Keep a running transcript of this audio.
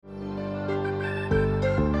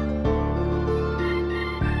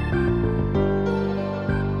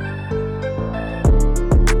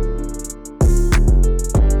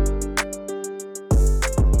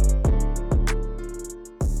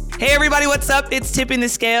what's up? It's Tipping the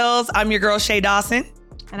Scales. I'm your girl, Shay Dawson.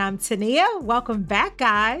 And I'm Tania. Welcome back,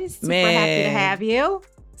 guys. Super happy to have you.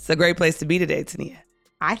 It's a great place to be today, Tania.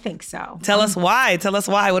 I think so. Tell us why.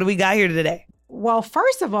 What do we got here today? Well,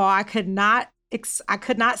 first of all, I could not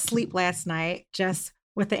sleep last night just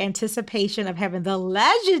with the anticipation of having the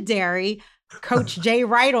legendary Coach Jay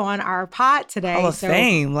Wright on our pod today. Hall of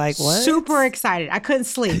Fame. Like what? Super excited. I couldn't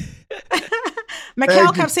sleep.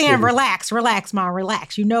 Mikhail kept saying, relax, Mom,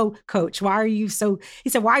 relax. You know, Coach, he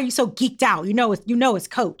said, why are you so geeked out? You know it's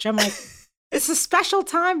Coach. I'm like, it's a special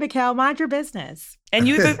time, Mikhail. Mind your business. And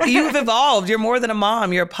you've evolved. You're more than a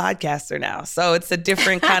mom. You're a podcaster now. So it's a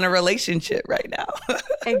different kind of relationship right now.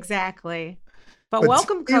 Exactly. But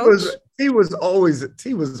welcome, Coach. He was always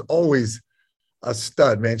a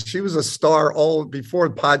stud, man. She was a star all before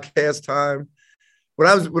podcast time. When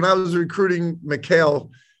I was recruiting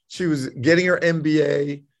Mikhail, she was getting her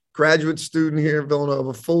MBA, graduate student here in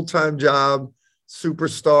Villanova, full-time job,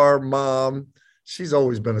 superstar mom. She's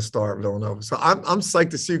always been a star at Villanova. So I'm psyched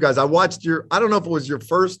to see you guys. I watched I don't know if it was your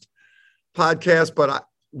first podcast, but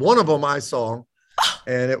one of them I saw,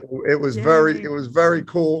 and it was very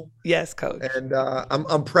cool. Yes, Coach. And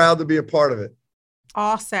I'm proud to be a part of it.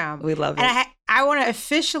 Awesome. We love it. And I want to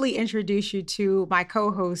officially introduce you to my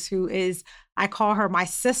co-host, who is, I call her my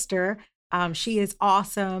sister. She is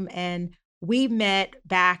awesome. And we met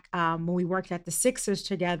back when we worked at the Sixers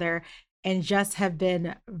together and just have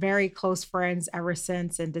been very close friends ever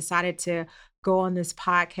since and decided to go on this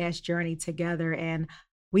podcast journey together. And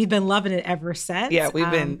we've been loving it ever since. Yeah,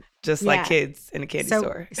 we've been just like kids in a candy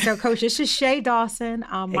store. So, Coach, this is Shay Dawson,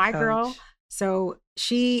 my girl. So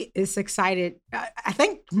she is excited. I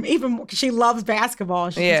think even she loves basketball.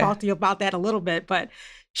 She can talk to you about that a little bit, but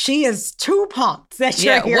she is too pumped that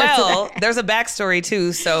you're here today. There's a backstory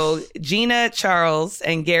too. So Gina Charles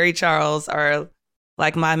and Gary Charles are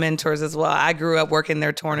like my mentors as well. I grew up working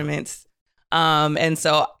their tournaments. And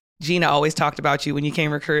so Gina always talked about you when you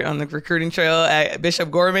came on the recruiting trail at Bishop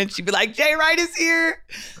Gorman. She'd be like, Jay Wright is here.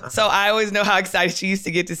 So I always know how excited she used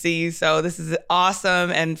to get to see you. So this is an awesome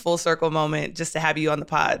and full circle moment just to have you on the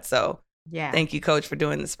pod. So thank you, Coach, for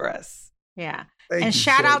doing this for us. Yeah. And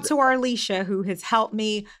shout out to Arlisha, who has helped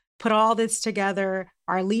me put all this together.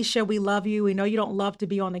 Arlisha, we love you. We know you don't love to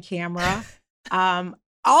be on the camera.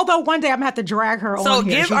 Although one day I'm gonna have to drag her on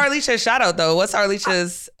here. So give Arlisha a shout out though. What's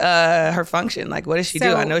Arlisha's her function? Like what does she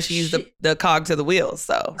do? I know she's the cog to the wheel.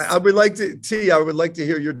 So I would like to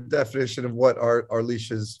hear your definition of what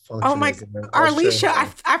Arlisha's function is. Oh my Arlisha,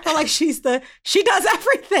 I feel like she does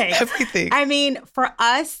everything. Everything. I mean, for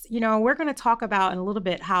us, we're gonna talk about in a little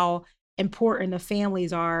bit how important the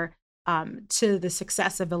families are to the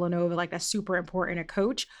success of Villanova. Like that's super important, a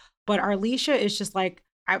coach. But Arlisha is just like,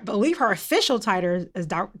 I believe her official title is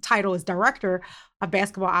Director of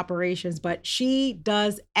Basketball Operations, but she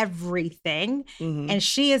does everything. Mm-hmm. And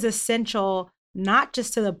she is essential, not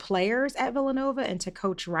just to the players at Villanova and to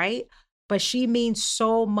Coach Wright, but she means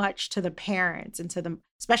so much to the parents and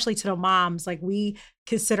especially to the moms. Like we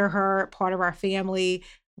consider her part of our family.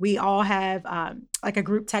 We all have like a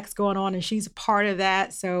group text going on and she's a part of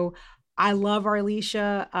that. So I love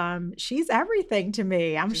Arlisha. She's everything to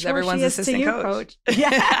me. She's sure she is to you, Coach.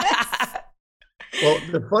 Yes. Well,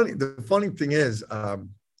 the funny thing is,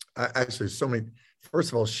 actually, so many.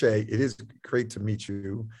 First of all, Shay, it is great to meet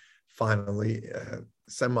you finally,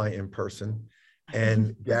 semi in person.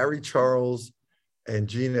 And Gary Charles and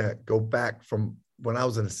Gina go back from when I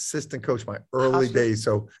was an assistant coach, my early days.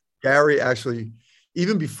 So Gary actually,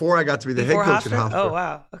 even before I got to be the head coach at Hofstra. Oh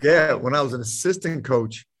wow! Okay. Yeah, when I was an assistant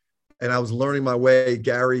coach. And I was learning my way.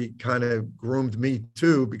 Gary kind of groomed me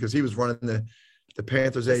too, because he was running the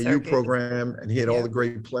Panthers AAU program and he had all the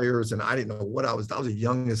great players. And I didn't know what I was a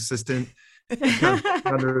young assistant kind of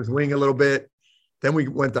under his wing a little bit. Then we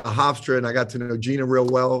went to Hofstra and I got to know Gina real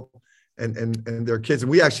well and their kids. And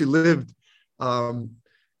we actually lived my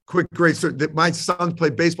sons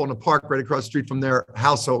played baseball in the park right across the street from their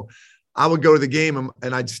house. So I would go to the game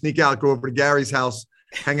and I'd sneak out, go over to Gary's house,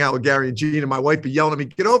 hang out with Gary and Gene, and my wife be yelling at me,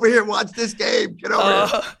 get over here, watch this game, get over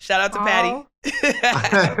here. Shout out to Patty.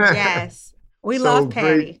 Yes. We love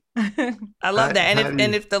Patty. I love that.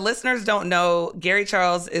 And if the listeners don't know, Gary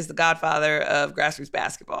Charles is the godfather of grassroots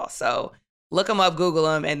basketball. So look him up,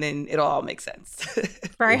 Google him, and then it'll all make sense.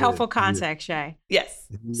 Very helpful context, Shay. Yes.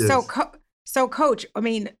 So Coach, I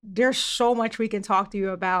mean, there's so much we can talk to you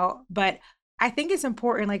about, but I think it's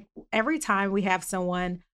important, like every time we have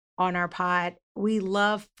someone on our pod, we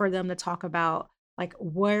love for them to talk about like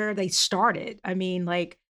where they started. I mean,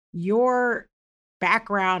 like your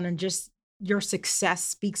background and just your success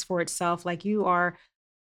speaks for itself. Like you are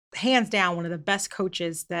hands down one of the best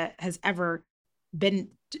coaches that has ever been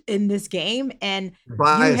in this game. And You're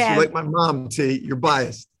biased. you have, You're like my mom, T. You're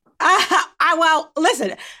biased. Well,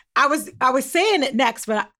 listen, I was saying it next,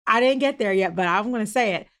 but I didn't get there yet, but I'm going to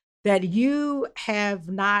say it, that you have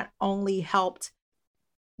not only helped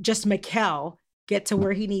just Mikal get to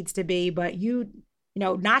where he needs to be, but you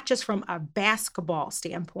know, not just from a basketball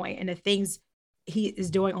standpoint and the things he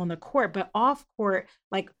is doing on the court, but off court.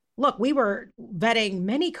 Like, look, we were vetting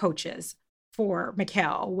many coaches for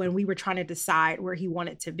Mikal when we were trying to decide where he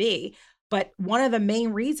wanted to be. But one of the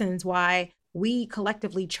main reasons why we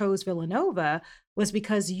collectively chose Villanova was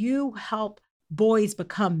because you help boys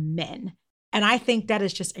become men. And I think that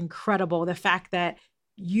is just incredible. The fact that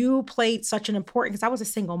you played such an important, because I was a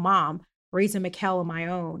single mom raising Mikal on my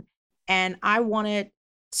own. And I wanted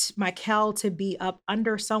Mikal to be up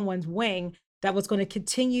under someone's wing that was going to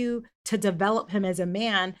continue to develop him as a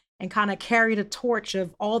man and kind of carry the torch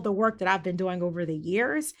of all the work that I've been doing over the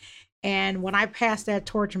years. And when I passed that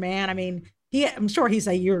torch, man, I mean, I'm sure he'd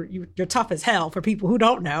say you're tough as hell for people who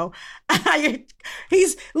don't know. He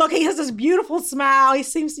has this beautiful smile. He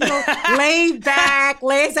seems, laid back,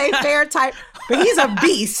 laissez-faire type, but he's a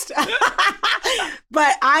beast.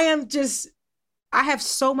 But I have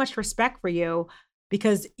so much respect for you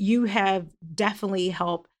because you have definitely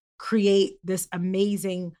helped create this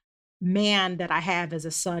amazing man that I have as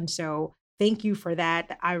a son. So thank you for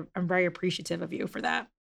that. I'm very appreciative of you for that.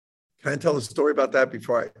 Can I tell a story about that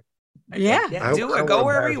before I? Yeah, do it. Go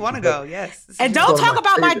wherever you want to go. Yes. And don't talk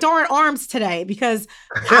about my darn arms today because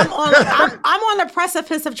I'm on the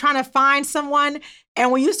precipice of trying to find someone.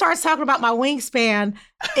 And when you start talking about my wingspan,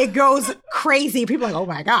 it goes crazy. People are like, oh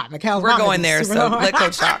my God, Mikal's we're going there. So let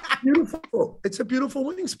Coach talk. Beautiful. It's a beautiful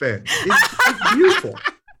wingspan. It's beautiful.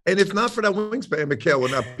 And if not for that wingspan, Mikal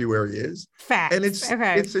would not be where he is. Fact. And it's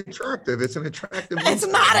attractive. It's an attractive wingspan. It's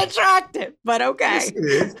not attractive, but okay. Yes, it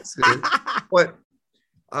is. Yes, it is. But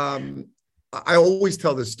I always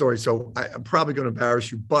tell this story, so I'm probably going to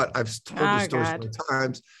embarrass you, but I've told this story so many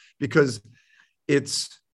times because it's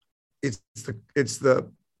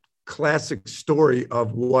the classic story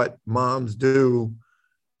of what moms do,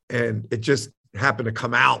 and it just happened to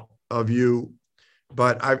come out of you.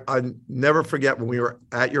 But I never forget when we were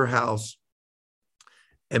at your house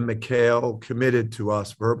and Mikal committed to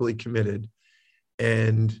us, verbally committed,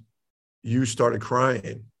 and you started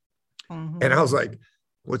crying. Mm-hmm. And I was like,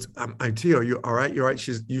 T, are you all right? You're right.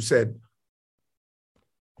 You said,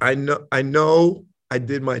 I know I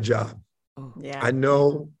did my job. Yeah. I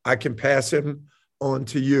know I can pass him on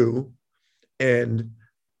to you. And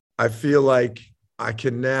I feel like I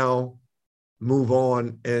can now move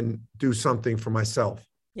on and do something for myself.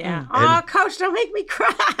 Yeah. Oh, Coach, don't make me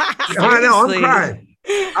cry. I know,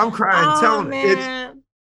 I'm crying. Telling man.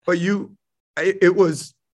 But it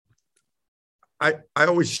was, I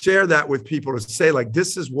always share that with people to say, like,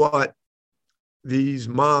 this is what these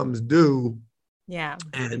moms do. Yeah.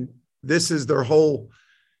 And this is their whole,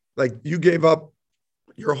 like, you gave up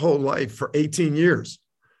your whole life for 18 years.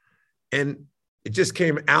 And it just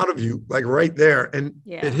came out of you, like right there. And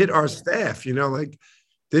it hit our staff, like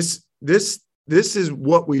this is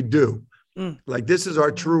what we do. Like, this is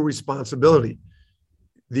our true responsibility.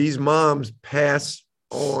 These moms pass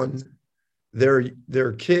on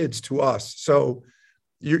their kids to us. So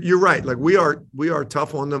you're right. Like, we are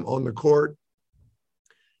tough on them on the court,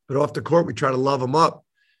 but off the court, we try to love them up.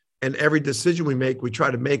 And every decision we make, we try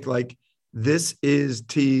to make like, this is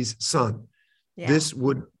T's son. Yeah. This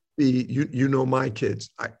would be, my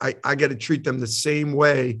kids. I got to treat them the same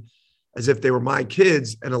way as if they were my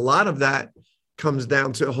kids. And a lot of that comes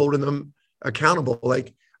down to holding them accountable.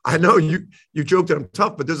 Like, I know you joke that I'm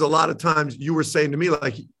tough, but there's a lot of times you were saying to me,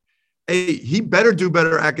 like, hey, he better do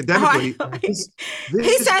better academically. He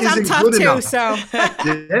says I'm tough too. So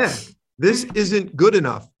yeah, this isn't good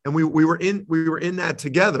enough. And we were in that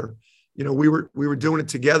together. We were doing it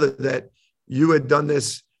together, that you had done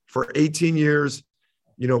this for 18 years,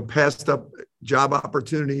 passed up job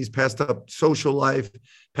opportunities, passed up social life,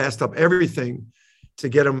 passed up everything to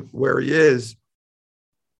get him where he is.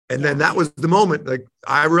 And then that was the moment, like,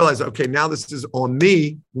 I realized, okay, now this is on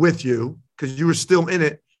me with you, because you were still in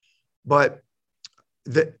it, but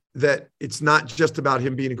that it's not just about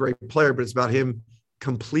him being a great player, but it's about him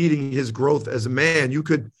completing his growth as a man. You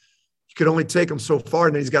could only take him so far,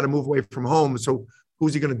 and then he's got to move away from home. So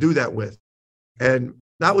who's he going to do that with? And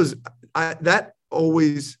that was, that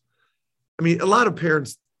always, I mean, a lot of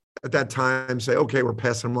parents at that time say, okay, we're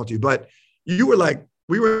passing him on to you. But you were like,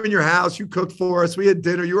 we were in your house, you cooked for us, we had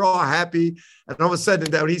dinner, you were all happy. And all of a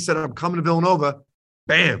sudden, when he said, I'm coming to Villanova,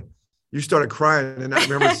 bam, you started crying. And I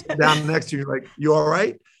remember sitting down next to you, like, you all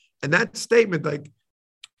right? And that statement, like,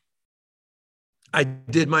 I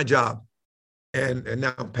did my job and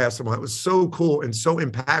now I'm passing on. It was so cool and so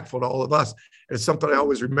impactful to all of us. And it's something I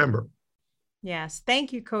always remember. Yes.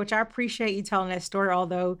 Thank you, Coach. I appreciate you telling that story,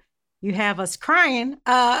 although you have us crying. Me too.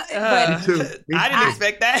 I didn't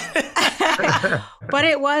expect that. But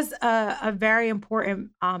it was a very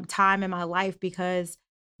important time in my life because,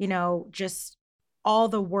 just all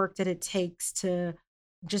the work that it takes to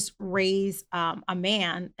just raise a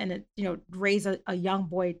man and, raise a young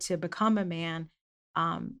boy to become a man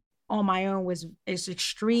on my own is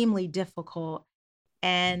extremely difficult.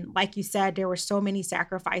 And like you said, there were so many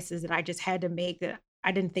sacrifices that I just had to make that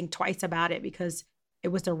I didn't think twice about it because it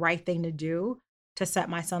was the right thing to do to set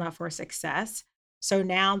my son up for success. So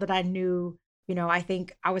now that I knew, I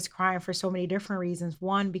think I was crying for so many different reasons.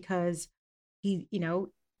 One, because he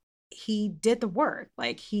did the work.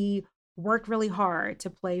 Like, he worked really hard to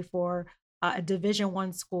play for a Division I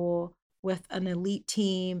school with an elite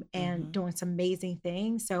team and doing some amazing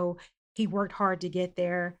things. So he worked hard to get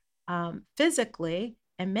there physically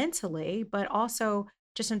and mentally, but also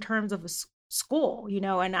just in terms of school,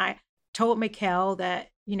 and I told Mikal that,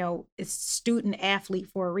 it's student athlete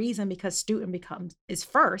for a reason because student is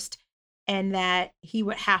first, and that he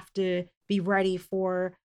would have to be ready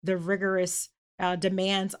for the rigorous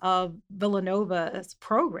demands of Villanova's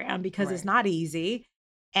program because it's not easy.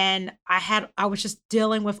 And I was just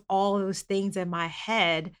dealing with all of those things in my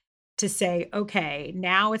head to say, okay,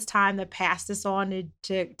 now it's time to pass this on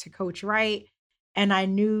to Coach Wright. And I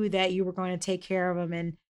knew that you were going to take care of him.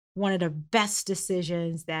 And one of the best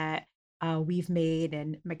decisions that we've made,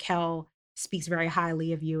 and Mikal speaks very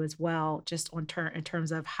highly of you as well, just in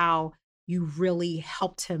terms of how you really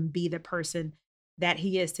helped him be the person that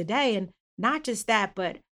he is today. And not just that,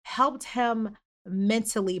 but helped him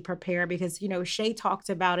mentally prepare because, Shea talks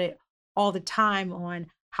about it all the time on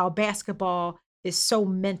how basketball is so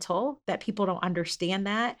mental that people don't understand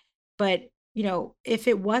that. But, if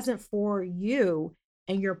it wasn't for you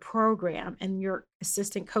and your program and your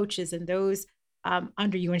assistant coaches and those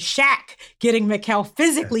under you and Shaq getting Mikal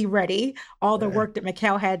physically ready, all the work that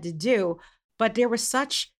Mikal had to do. But there was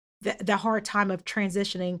such the hard time of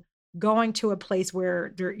transitioning, going to a place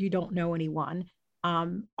where you don't know anyone.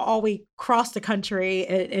 All we crossed the country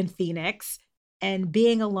in Phoenix and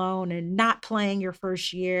being alone and not playing your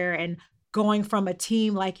first year and going from a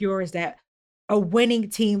team like yours that a winning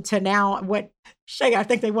team to now Shay, I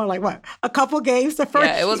think they won a couple games the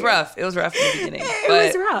first it was year. rough. It was rough in the beginning. It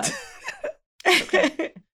was rough.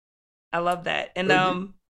 Okay. I love that. And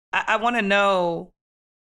I want to know,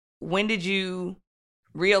 when did you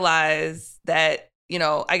realize that,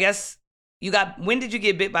 I guess when did you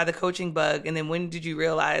get bit by the coaching bug? And then when did you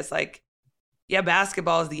realize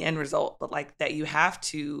basketball is the end result, but that you have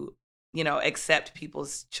to, accept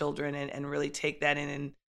people's children and really take that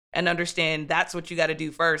in and understand that's what you got to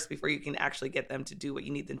do first before you can actually get them to do what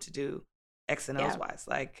you need them to do, X and O's wise.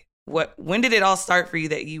 When did it all start for you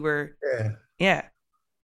that you were? Yeah.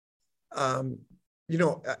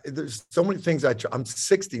 There's so many things I'm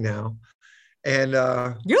 60 now, and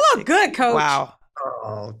you look good, Coach. Wow.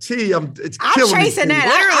 Oh, T, I'm chasing me.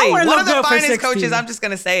 that. Literally, one of the finest 60. coaches. I'm just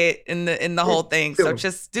gonna say it in the whole thing. So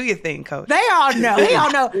just do your thing, Coach. They all know.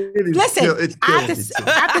 Listen, I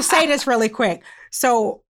have to say this really quick.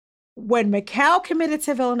 So when Mikal committed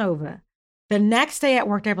to Villanova, the next day at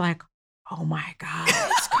work, they were like, "Oh my God,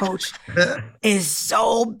 this coach is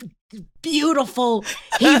so beautiful.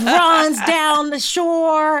 He runs down the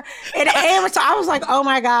shore." And I was like, "Oh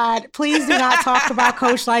my God, please do not talk about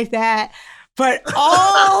Coach like that." But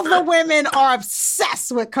all the women are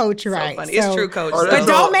obsessed with Coach Wright. So funny. It's true, Coach.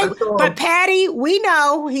 But Patty, we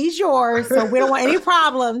know he's yours, so we don't want any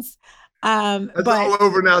problems. That's all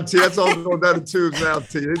over now, T. That's all going down the tubes now,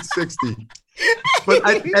 T. It's 60. But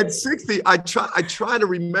at 60, I try to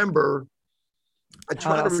remember.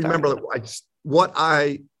 What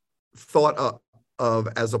I thought of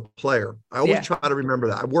as a player. I always try to remember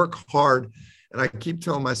that. I work hard, and I keep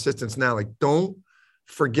telling my assistants now, don't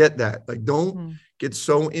forget that. Don't get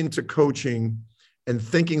so into coaching and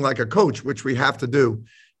thinking like a coach, which we have to do,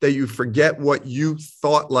 that you forget what you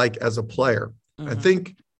thought like as a player. I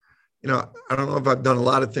think, I don't know if I've done a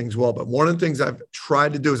lot of things well, but one of the things I've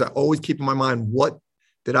tried to do is I always keep in my mind, what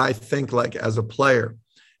did I think like as a player?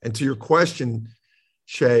 And to your question,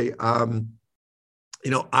 Shay, I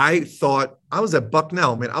thought I was at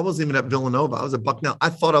Bucknell. I wasn't even at Villanova. I was at Bucknell. I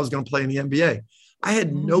thought I was going to play in the NBA. I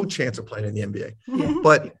had no chance of playing in the NBA,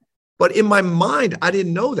 but in my mind, I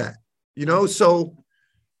didn't know that, so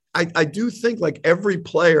I do think every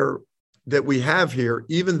player that we have here,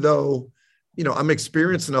 even though, I'm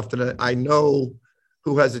experienced enough that I know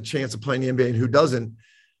who has a chance of playing the NBA and who doesn't,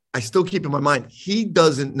 I still keep in my mind, he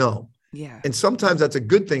doesn't know. Yeah. And sometimes that's a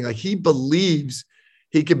good thing. Like he believes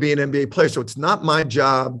he could be an NBA player. So it's not my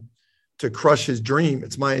job to crush his dream.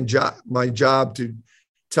 It's my job to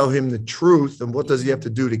tell him the truth and what does he have to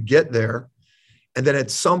do to get there. And then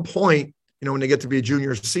at some point, you know, when they get to be a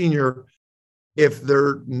junior or senior, if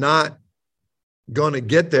they're not going to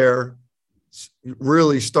get there,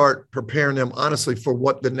 really start preparing them honestly for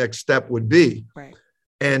what the next step would be. Right.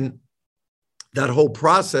 And that whole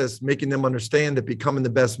process, making them understand that becoming the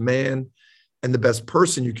best man and the best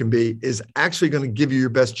person you can be is actually going to give you your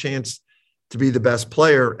best chance to be the best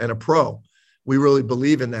player and a pro. We really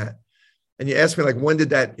believe in that. And you asked me, like, when did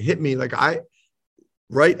that hit me? Like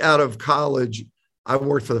right out of college, I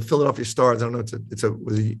worked for the Philadelphia Stars. I don't know, it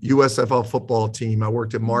was a USFL football team. I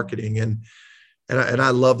worked in marketing and I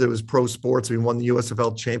loved it. It was pro sports. We won the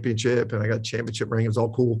USFL championship and I got a championship ring. It was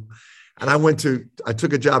all cool. And I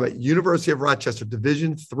took a job at University of Rochester,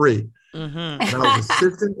 Division III. Mm-hmm. And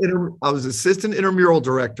I was assistant intramural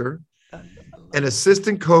director and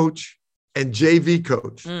assistant coach and JV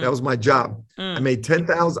coach. That was my job. I made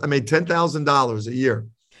 $10,000 a year.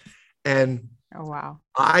 And oh, wow.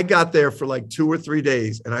 I got there for like 2 or 3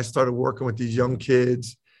 days and I started working with these young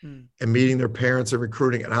kids and meeting their parents and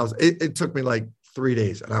recruiting. And it took me like 3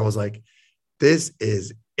 days. And I was like, this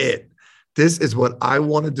is it. This is what I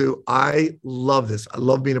want to do. I love this. I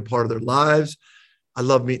love being a part of their lives. I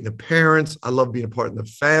love meeting the parents. I love being a part of the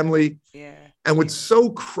family. Yeah. And what's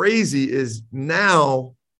so crazy is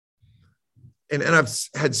now, and I've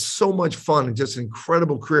had so much fun and just an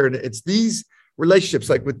incredible career. And it's these relationships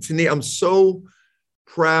like with Tania. I'm so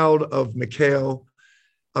proud of Mikal.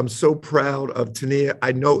 I'm so proud of Tania.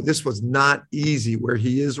 I know this was not easy where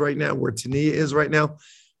he is right now, where Tania is right now,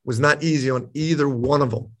 was not easy on either one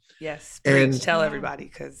of them. Yes. And tell everybody,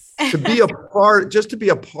 because to be a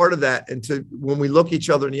part of that, and to when we look each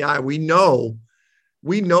other in the eye, we know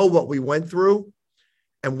what we went through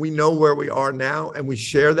and we know where we are now and we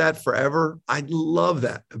share that forever. I love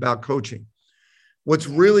that about coaching. What's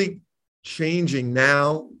really changing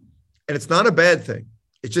now, and it's not a bad thing,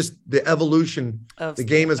 it's just the evolution of the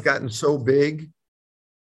game has gotten so big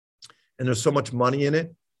and there's so much money in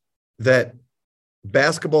it that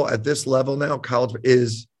basketball at this level now, college,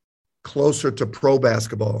 is closer to pro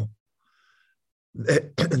basketball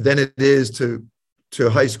than it is to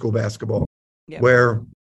high school basketball, where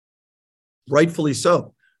rightfully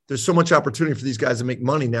so, there's so much opportunity for these guys to make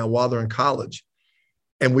money now while they're in college.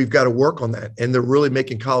 And we've got to work on that. And they're really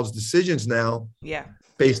making college decisions now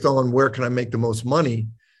based on where can I make the most money.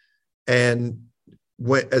 And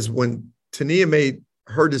when Tania made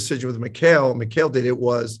her decision with Mikal did, it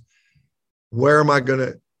was,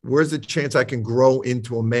 where's the chance I can grow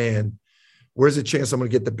into a man? Where's the chance I'm going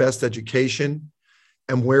to get the best education?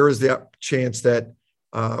 And where is the chance that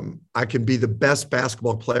I can be the best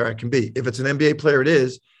basketball player I can be? If it's an NBA player, it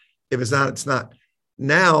is. If it's not, it's not.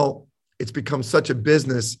 Now it's become such a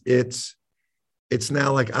business. It's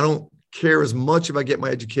now like, I don't care as much if I get my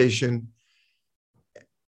education.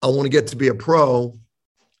 I want to get to be a pro.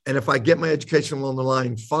 And if I get my education along the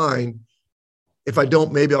line, fine. If I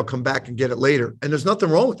don't, maybe I'll come back and get it later. And there's nothing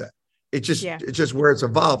wrong with that. It's just where it's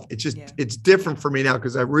evolved. It's different for me now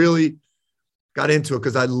because I really got into it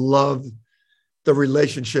because I love the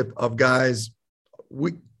relationship of guys.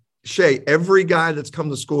 Shay, every guy that's come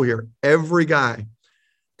to school here, every guy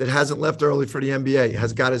that hasn't left early for the NBA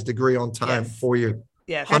has got his degree on time, 4 years.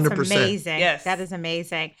 Yes. 100%. That's amazing. Yes. That is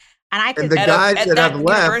amazing. And the guys that have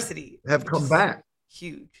left have come back.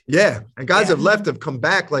 Huge. Yeah. And guys have left have come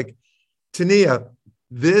back. Like Tania,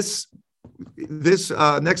 this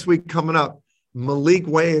next week coming up, Malik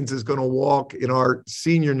Wayans is going to walk in our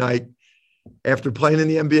senior night after playing in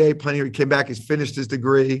the NBA. He came back. He's finished his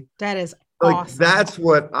degree. That is awesome. That's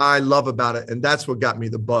what I love about it. And that's what got me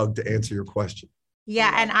the bug to answer your question.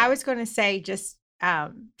 Yeah. And I was going to say, just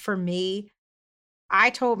for me, I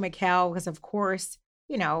told Mikal, because of course,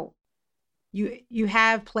 you know, you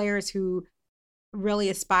have players who really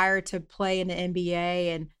aspire to play in the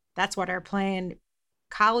NBA, and that's why they're playing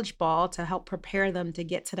college ball to help prepare them to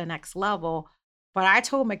get to the next level. But I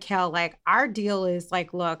told Mikal, like, our deal is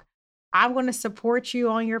like, look, I'm going to support you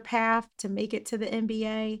on your path to make it to the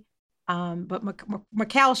NBA. But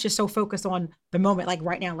Mikal's just so focused on the moment, like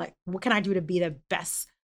right now, like, what can I do to be the best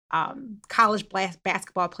college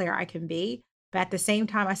basketball player I can be? But at the same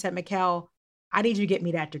time, I said, Mikal, I need you to get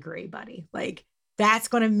me that degree, buddy. Like, that's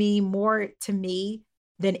going to mean more to me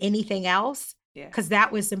than anything else. Because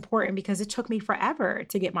that was important, because it took me forever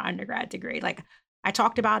to get my undergrad degree. Like, I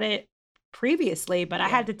talked about it previously, but I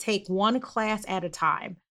had to take one class at a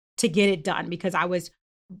time to get it done because I was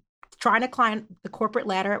trying to climb the corporate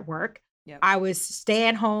ladder at work. Yep. I was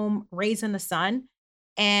staying home, raising the son.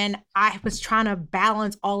 And I was trying to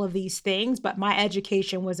balance all of these things, but my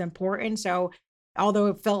education was important. So although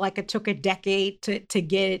it felt like it took a decade to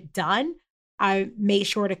get it done, I made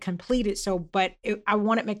sure to complete it. So, I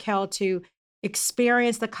wanted Mikal to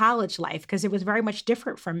experience the college life because it was very much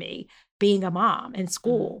different from me being a mom in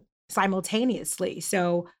school simultaneously.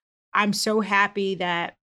 So I'm so happy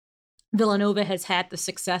that Villanova has had the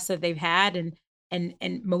success that they've had and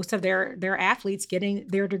most of their athletes getting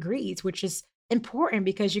their degrees, which is important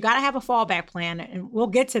because you got to have a fallback plan, and we'll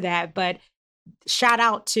get to that. But shout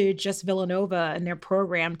out to just Villanova and their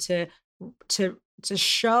program to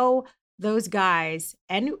show those guys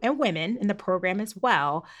and women in the program as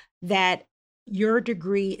well that your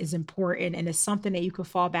degree is important and is something that you can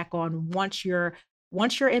fall back on once your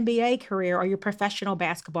NBA career or your professional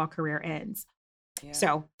basketball career ends. Yeah.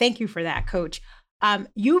 So thank you for that, Coach.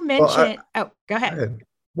 You mentioned. Go ahead.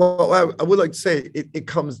 Well, I would like to say it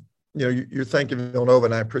comes. You're thanking Villanova,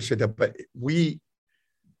 and I appreciate that. But we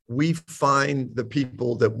find the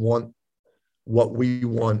people that want what we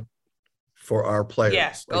want for our players.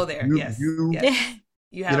 Yes, go there. Yes.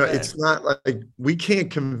 It's not like we can't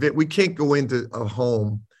go into a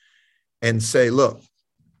home and say, look,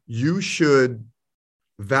 you should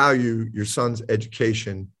value your son's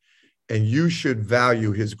education and you should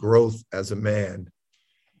value his growth as a man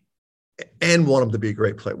and want him to be a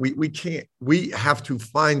great player. We have to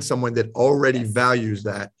find someone that already values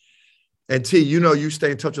that. And T, you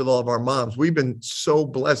stay in touch with all of our moms. We've been so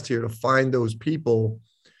blessed here to find those people.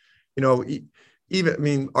 Our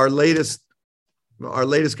latest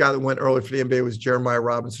guy that went early for the NBA was Jeremiah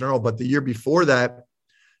Robinson Earl. But the year before that,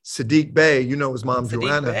 Sadiq Bey, his mom,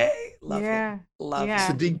 Joanna. Love him.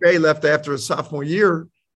 Sadiq Bey left after his sophomore year.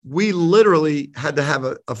 We literally had to have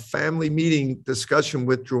a family meeting discussion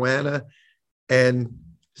with Joanna and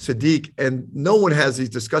Sadiq, and no one has these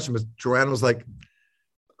discussions. But Joanna was like,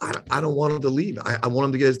 I don't want him to leave. I want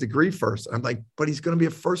him to get his degree first. I'm like, but he's going to be a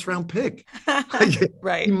first-round pick.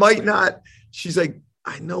 Right. He might not. She's like,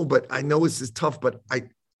 I know this is tough, but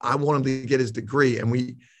I want him to get his degree. And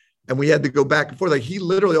we had to go back and forth. Like, he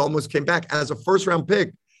literally almost came back as a first-round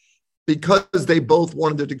pick because they both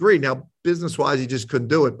wanted the degree. Now, business-wise, he just couldn't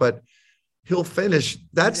do it, but he'll finish.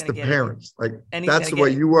 That's the parents. That's the way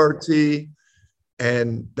you are, T,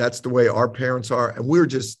 and that's the way our parents are. And we're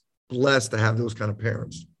just blessed to have those kind of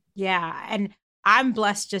parents. Yeah. And I'm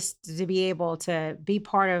blessed just to be able to be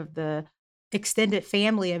part of the extended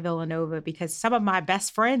family of Villanova because some of my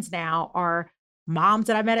best friends now are moms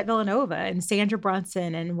that I met at Villanova, and Sandra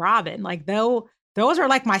Brunson and Robin. Those are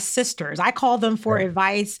like my sisters. I call them for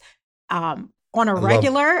advice on a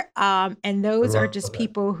regular. And those are just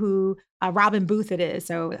people who Robin Booth it is.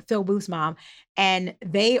 So Phil Booth's mom. And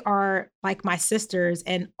they are like my sisters,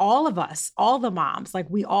 and all of us, all the moms,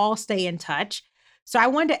 we all stay in touch. So I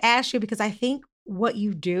wanted to ask you, because I think what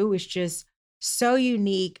you do is just so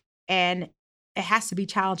unique and it has to be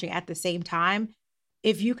challenging at the same time.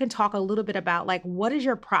 If you can talk a little bit about what is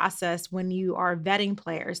your process when you are vetting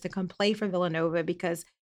players to come play for Villanova, because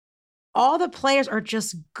all the players are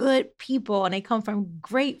just good people and they come from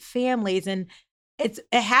great families, and it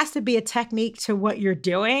has to be a technique to what you're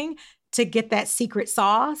doing to get that secret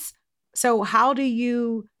sauce. So what are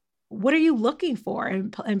you looking for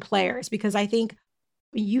in players? Because I think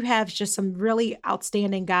you have just some really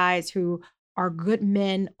outstanding guys who are good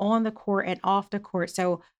men on the court and off the court.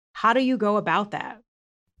 So how do you go about that?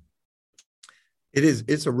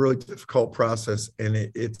 It's a really difficult process, and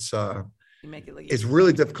it's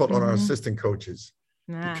really difficult on our assistant coaches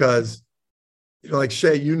because, like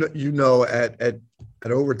Shay,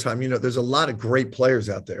 at Overtime, there's a lot of great players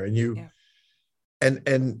out there,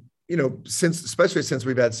 and especially since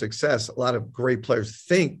we've had success, a lot of great players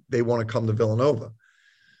think they want to come to Villanova.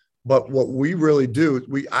 But what we really do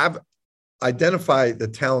is I've identified the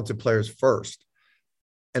talented players first,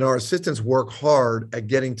 and our assistants work hard at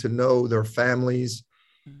getting to know their families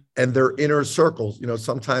and their inner circles.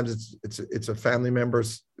 Sometimes it's a family member.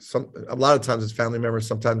 A lot of times it's family members.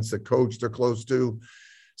 Sometimes it's a coach they're close to.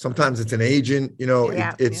 Sometimes it's an agent.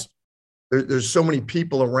 There's so many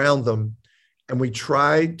people around them, and we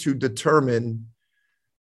try to determine,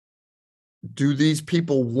 do these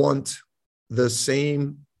people want the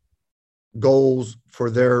same goals for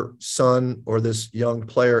their son or this young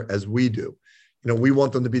player as we do? We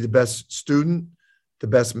want them to be the best student, the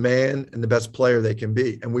best man, and the best player they can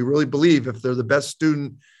be. And we really believe if they're the best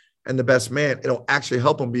student and the best man, it'll actually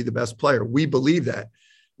help them be the best player. We believe that.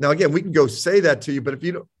 Now, again, we can go say that to you, but if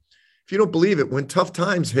you don't believe it, when tough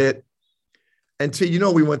times hit, and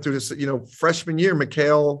we went through this, freshman year,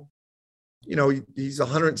 Mikal he's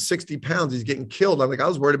 160 pounds. He's getting killed. I'm like, I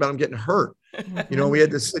was worried about him getting hurt. Mhm. We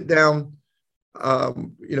had to sit down,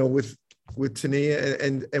 with Tania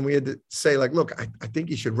and we had to say like, look, I think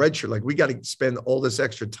he should redshirt. Like we got to spend all this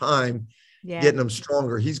extra time Yeah. getting him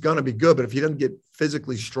stronger. He's going to be good, but if he doesn't get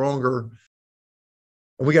physically stronger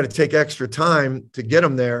and we got to take extra time to get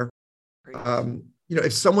him there,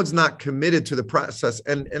 if someone's not committed to the process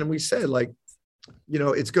and we said like,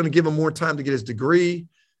 it's going to give him more time to get his degree.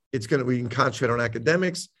 We can concentrate on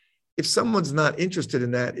academics. If someone's not interested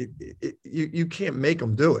in that, you can't make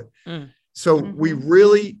them do it. So we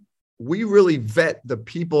really vet the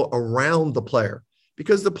people around the player,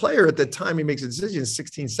 because the player at the time he makes a decision,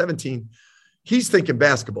 16, 17, he's thinking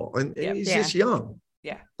basketball and he's just young.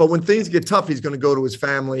 Yeah. But when things get tough, he's going to go to his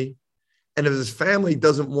family. And if his family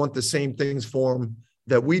doesn't want the same things for him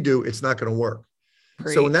that we do, it's not going to work.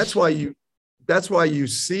 Preach. So, and that's why you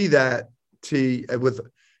see that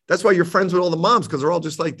that's why you're friends with all the moms, because they're all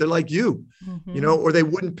just like, they're like you, or they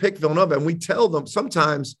wouldn't pick Villanova. And we tell them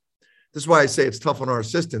sometimes, this is why I say it's tough on our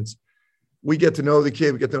assistants. We get to know the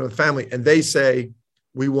kid, we get to know the family, and they say,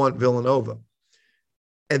 we want Villanova.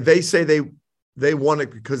 And they say they want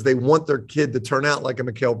it because they want their kid to turn out like a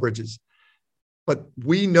Mikal Bridges. But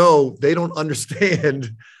we know they don't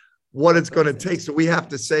understand what it's going to take. So we have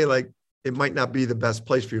to say, like, it might not be the best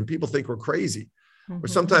place for you. And people think we're crazy. Or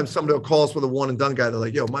sometimes somebody will call us with a one and done guy. They're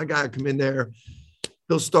like, yo, my guy will come in there.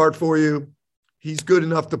 He'll start for you. He's good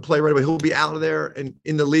enough to play right away. He'll be out of there and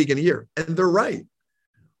in the league in a year. And they're right.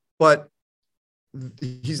 But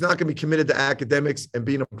he's not going to be committed to academics and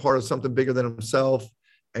being a part of something bigger than himself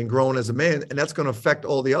and growing as a man. And that's going to affect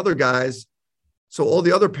all the other guys. So all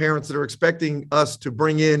the other parents that are expecting us to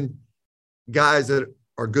bring in guys that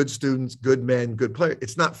are good students, good men, good players,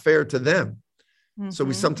 it's not fair to them. So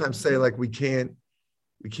we sometimes say like, we can't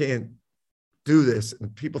do this.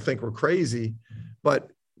 And people think we're crazy,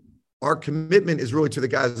 but our commitment is really to the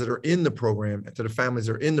guys that are in the program and to the families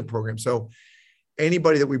that are in the program. So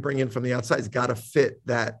anybody that we bring in from the outside has got to fit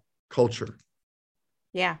that culture.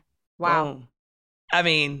 Yeah. Wow. Boom. I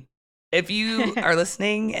mean, if you are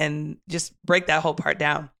listening and just break that whole part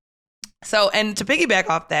down. So, and to piggyback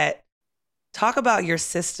off that, talk about your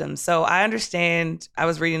system. So I understand, I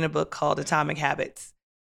was reading a book called Atomic Habits,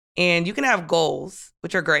 and you can have goals,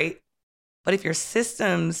 which are great, but if your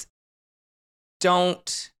systems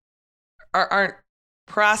aren't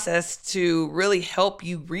processed to really help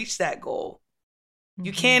you reach that goal,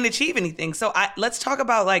 you can't achieve anything. So let's talk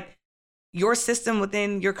about like your system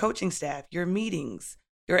within your coaching staff, your meetings,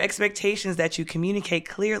 your expectations that you communicate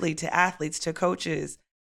clearly to athletes, to coaches.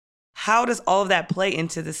 How does all of that play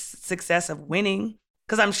into the success of winning?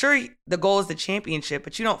 Because I'm sure the goal is the championship,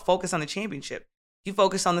 but you don't focus on the championship. You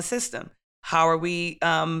focus on the system. How are we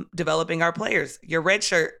developing our players? Your red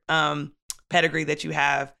shirt pedigree that you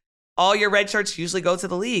have, all your red shirts usually go to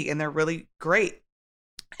the league and they're really great.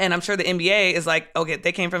 And I'm sure the NBA is like, okay,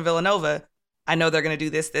 they came from Villanova. I know they're going to do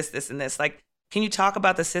this, this, this, and this. Like, can you talk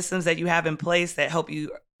about the systems that you have in place that help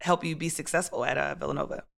you be successful at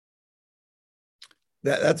Villanova?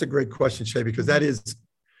 That's a great question, Shay, because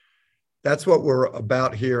that's what we're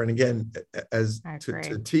about here. And again, as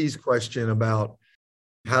to T's question about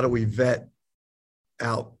how do we vet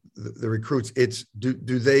out the recruits, it's do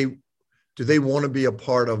they want to be a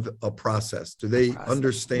part of a process? Do they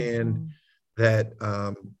understand that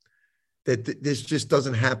that this just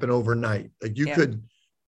doesn't happen overnight? Like you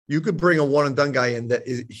could bring a one and done guy in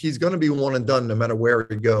he's going to be one and done no matter where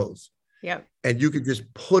he goes. Yep. And you could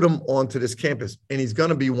just put him onto this campus and he's going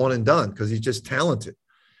to be one and done because he's just talented.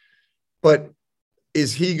 But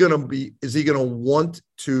is he going to want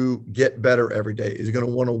to get better every day? Is he going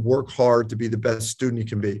to want to work hard to be the best student he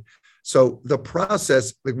can be? So the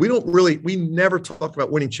process, like we never talk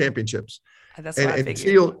about winning championships. That's what I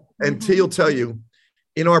figured. Until tell you,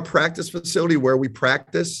 in our practice facility where we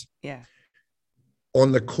practice,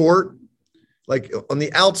 on the court, like on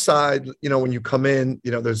the outside, when you come in,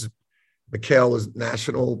 there's Mikal was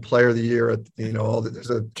National Player of the Year, there's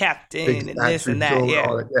a captain and this and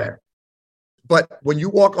that. But when you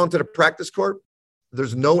walk onto the practice court,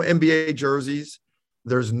 there's no NBA jerseys,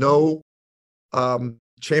 there's no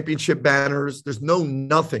championship banners, there's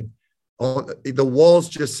nothing. On the walls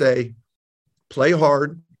just say, play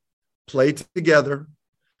hard, play together,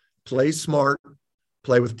 play smart,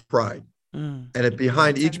 play with pride. And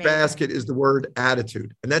behind each basket is the word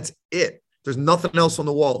attitude. And that's it. There's nothing else on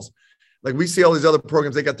the walls. Like we see all these other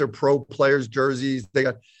programs, they got their pro players jerseys.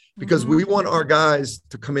 Because we want our guys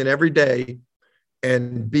to come in every day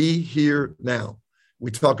and be here now.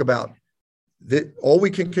 We talk about that all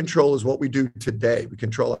we can control is what we do today. We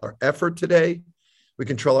control our effort today. we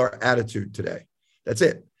control our attitude today. That's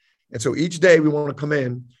it. And so each day we want to come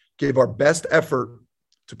in, give our best effort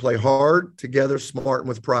to play hard, together, smart, and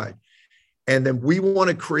with pride. And then we want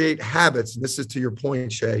to create habits. And this is to your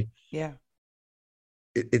point, Shay. Yeah.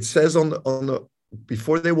 It says on the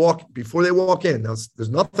before they walk in. Now, there's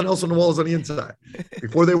nothing else on the walls on the inside.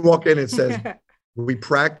 Before they walk in, it says we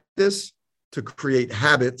practice to create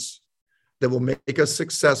habits that will make us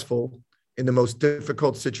successful in the most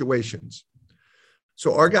difficult situations.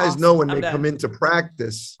 So our guys know when they come into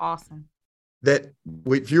practice, that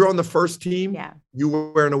if you're on the first team, you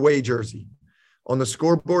wear an away jersey. On the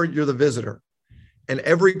scoreboard, you're the visitor. And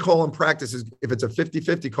every call in practice is, if it's a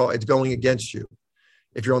 50-50 call, it's going against you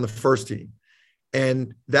if you're on the first team.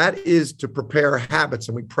 And that is to prepare habits.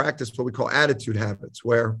 And we practice what we call attitude habits,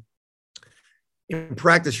 where in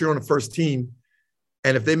practice, you're on the first team.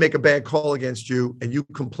 And if they make a bad call against you and you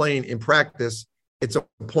complain in practice, it's a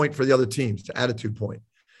point for the other team. It's an attitude point.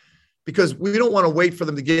 Because we don't want to wait for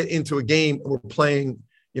them to get into a game. We're playing,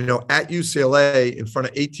 at UCLA in front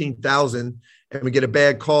of 18,000, and we get a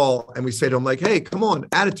bad call and we say to them, like, hey, come on,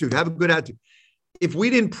 attitude, have a good attitude. If we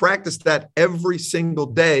didn't practice that every single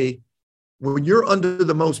day, when you're under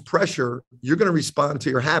the most pressure, you're going to respond to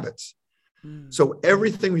your habits. So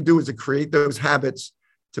everything we do is to create those habits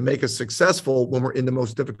to make us successful when we're in the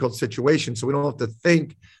most difficult situation. So we don't have to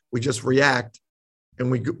think, we just react and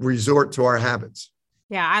we resort to our habits.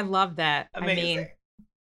 Yeah, I love that. Amazing. I mean,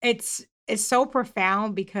 it's so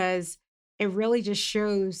profound because it really just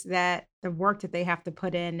shows that the work that they have to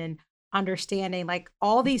put in and understanding, like,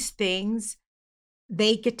 all these things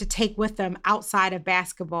they get to take with them outside of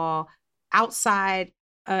basketball, outside,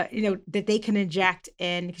 that they can inject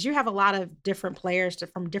in, because you have a lot of different players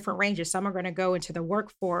from different ranges. Some are going to go into the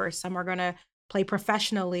workforce, some are going to play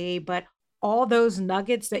professionally, but all those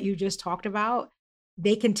nuggets that you just talked about,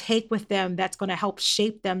 they can take with them. That's going to help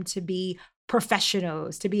shape them to be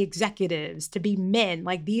professionals, to be executives, to be men.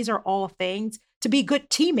 Like, these are all things to be good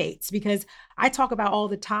teammates, because I talk about all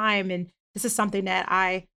the time, and this is something that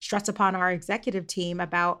I stress upon our executive team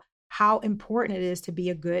about how important it is to be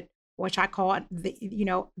a good, which I call the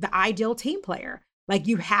ideal team player. Like,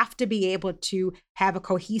 you have to be able to have a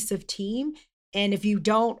cohesive team. And if you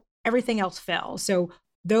don't, everything else fails. So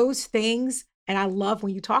those things, and I love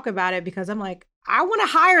when you talk about it, because I'm like, I want to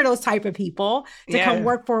hire those type of people to come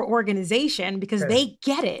work for an organization, because they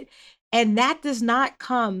get it. And that does not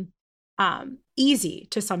come easy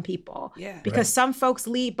to some people, because some folks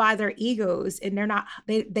lead by their egos, and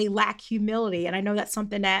they lack humility. And I know that's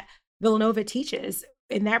something that Villanova teaches,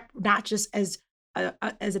 and that not just as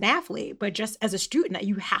an athlete, but just as a student, that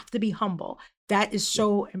you have to be humble. That is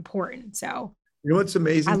so important. So, what's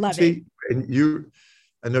amazing? I love it. And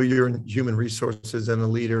I know you're in human resources and a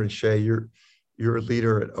leader, and Shay, you're a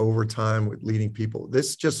leader at Overtime with leading people.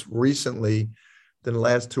 This just recently, in the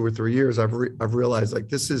last 2 or 3 years, I've realized, like,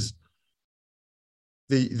 this is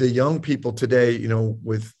the young people today,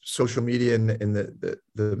 with social media and the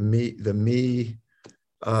me.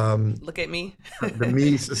 Look at me. The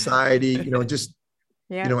me society,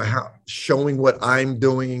 how showing what I'm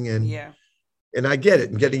doing, and I get it,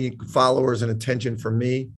 and getting followers and attention from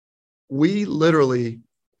me. We literally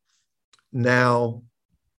now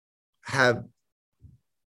have,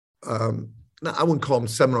 I wouldn't call them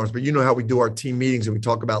seminars, but how we do our team meetings, and we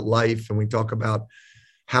talk about life, and we talk about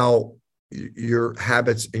how your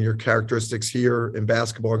habits and your characteristics here in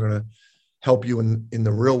basketball are going to help you in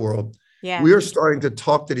the real world. Yeah. We are starting to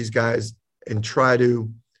talk to these guys and try to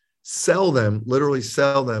literally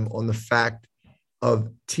sell them on the fact of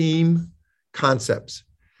team concepts,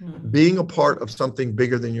 being a part of something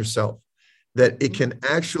bigger than yourself, that it can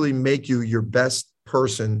actually make you your best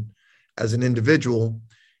person as an individual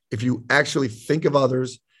if you actually think of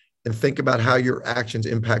others and think about how your actions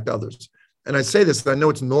impact others. And I say this, and I know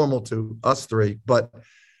it's normal to us three, but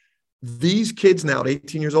these kids now at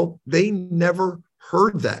 18 years old, they never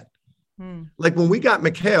heard that. Like, when we got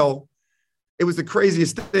Mikal, it was the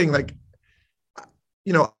craziest thing. Like,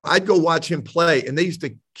 I'd go watch him play, and they used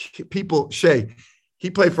to, Shay,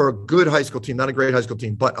 he played for a good high school team, not a great high school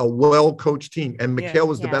team, but a well-coached team. And Mikal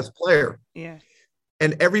was the best player. Yeah.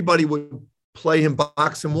 And everybody would play him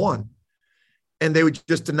box and one. And they would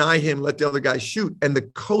just deny him, let the other guy shoot. And the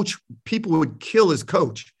coach, people would kill his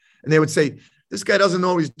coach. And they would say, this guy doesn't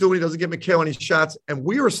know what he's doing. He doesn't get Mikal any shots. And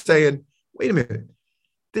we were saying, wait a minute,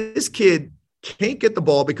 this kid can't get the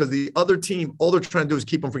ball because the other team, all they're trying to do is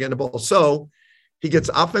keep him from getting the ball. So he gets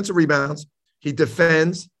offensive rebounds. He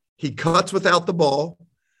defends. He cuts without the ball.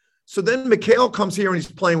 So then Mikal comes here and he's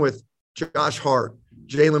playing with Josh Hart,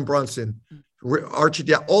 Jalen Brunson,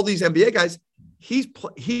 Archie, all these NBA guys.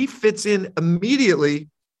 he fits in immediately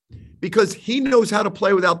because he knows how to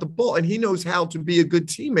play without the ball and he knows how to be a good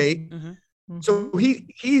teammate. Mm-hmm. So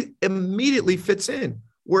he immediately fits in.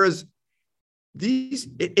 Whereas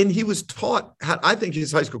he was taught how, I think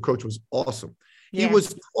his high school coach was awesome. He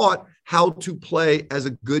was taught how to play as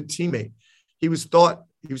a good teammate. He was taught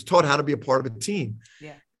how to be a part of a team.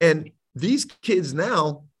 Yeah. And these kids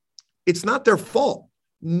now, it's not their fault.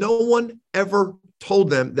 No one ever told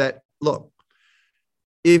them that, look,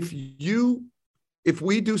 if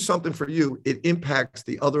we do something for you, it impacts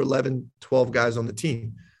the other 11, 12 guys on the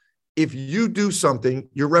team. If you do something,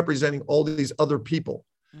 you're representing all these other people.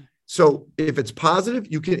 So if it's positive,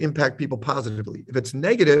 you can impact people positively. If it's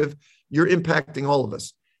negative, you're impacting all of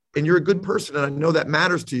us. And you're a good person, and I know that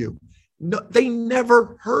matters to you. No, they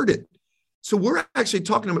never heard it. So we're actually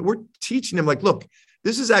talking to them. We're teaching them, like, look,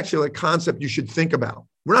 this is actually a concept you should think about.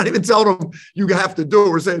 We're not even telling them you have to do it.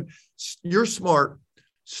 We're saying, you're smart.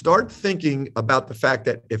 Start thinking about the fact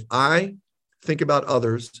that if I think about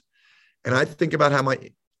others and I think about how my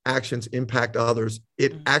actions impact others,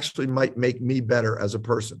 it actually might make me better as a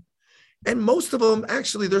person. And most of them,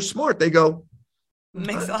 actually, they're smart. They go,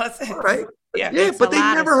 makes a lot of sense. All right. Yeah. But they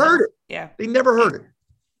never heard it. Yeah. They never heard it.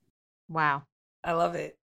 Wow. I love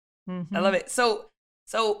it. Mm-hmm. I love it. So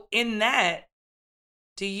in that,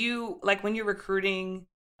 do you, like, when you're recruiting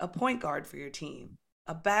a point guard for your team,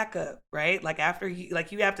 a backup, right? Like, after you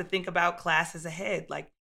have to think about classes ahead.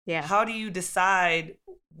 Like, how do you decide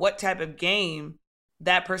what type of game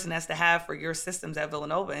that person has to have for your systems at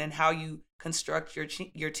Villanova and how you construct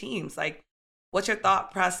your teams? Like, what's your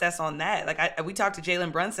thought process on that? Like, we talked to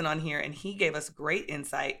Jalen Brunson on here, and he gave us great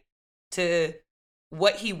insight to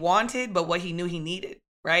what he wanted, but what he knew he needed,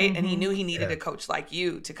 right? Mm-hmm. And he knew he needed a coach like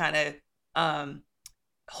you to kind of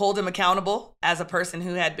hold him accountable as a person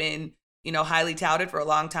who had been, highly touted for a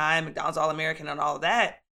long time, McDonald's All-American and all of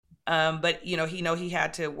that. But, he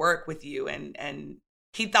had to work with you, and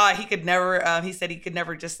he thought he could never, he said he could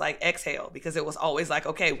never just like exhale, because it was always like,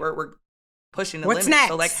 okay, we're pushing the limit. Next?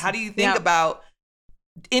 So, like, how do you think about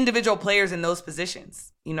individual players in those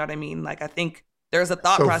positions? You know what I mean? Like, I think there's a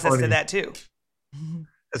thought process to that too.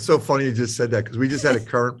 It's so funny you just said that, because we just had a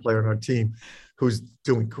current player on our team who's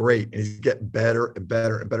doing great, and he's getting better and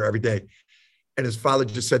better and better every day. And his father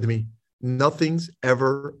just said to me, nothing's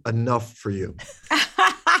ever enough for you.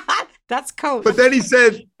 That's coach. But then he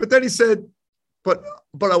said, but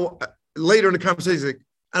later in the conversation, he's like,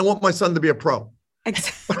 I want my son to be a pro.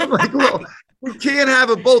 But I'm like, well, we can't have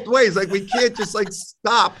it both ways. Like, we can't just like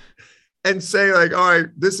stop and say like, all right,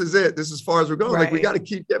 this is it. This is as far as we're going. Right. Like, we got to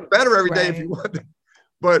keep getting better every day if you want to.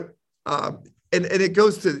 But, and it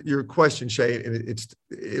goes to your question, Shay, and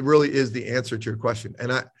it really is the answer to your question.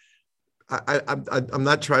 And I'm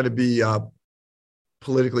not trying to be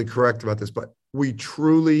politically correct about this, but we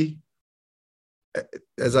truly,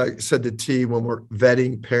 as I said to T, when we're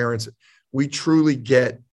vetting parents, we truly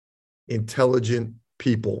get intelligent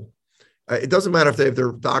people. It doesn't matter if they have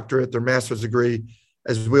their doctorate, their master's degree.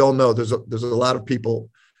 As we all know, there's a lot of people,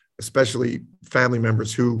 especially family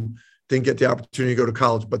members, who didn't get the opportunity to go to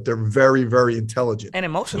college, but they're very, very intelligent and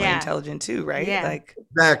emotionally intelligent too, right? Yeah. Like,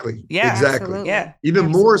 exactly. Yeah, exactly. Absolutely. Yeah. Even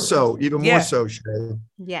more so, Shay.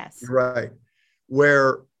 Yes. Right.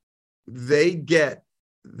 Where they get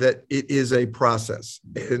that it is a process.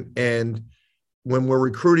 And when we're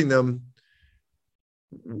recruiting them,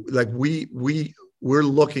 like we're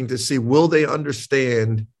looking to see, will they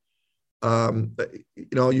understand, I'll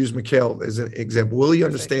use Mikhail as an example. Will he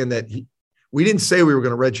understand that we didn't say we were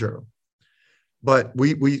going to redshirt him, but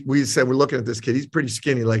we said, we're looking at this kid. He's pretty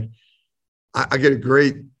skinny. Like, I get a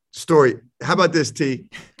great story. How about this, T?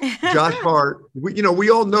 Josh Hart. We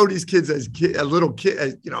all know these kids as a little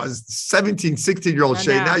kid, as 17, 16-year-old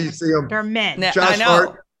Shay. Now you see them. They're men. Josh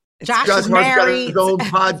Hart. Josh Hart's married. got his own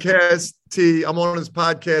podcast. T. I'm on his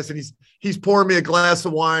podcast, and he's pouring me a glass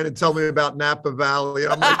of wine and telling me about Napa Valley.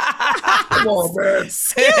 I'm like, come on, man.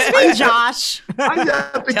 Excuse me, Josh. I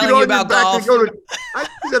have to telling you about golf. I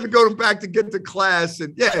just have to go back to get to class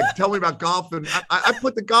and tell me about golf. And I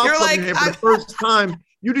put the golf club in here for the first time.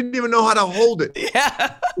 You didn't even know how to hold it.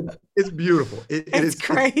 Yeah. It's beautiful. It is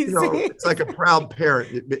crazy. It's like a proud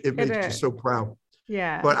parent. It makes you so proud.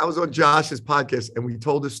 Yeah. But I was on Josh's podcast, and we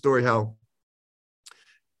told this story how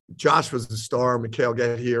Josh was the star, Mikhail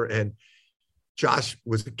got here, and Josh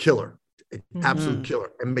was a killer, absolute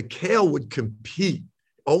killer. And Mikhail would compete,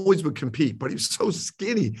 always would compete, but he was so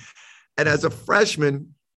skinny. And as a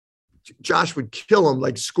freshman, Josh would kill him,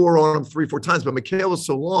 like score on him 3-4 times. But Mikhail was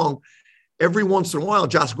so long, every once in a while,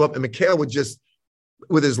 Josh would go up, and Mikhail would just,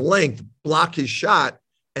 with his length, block his shot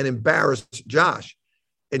and embarrass Josh.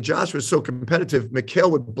 and Josh was so competitive, Mikhail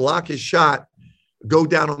would block his shot, go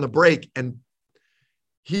down on the break, and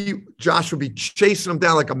Josh would be chasing him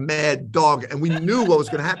down like a mad dog. And we knew what was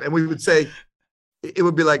going to happen. And we would say, it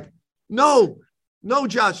would be like, no,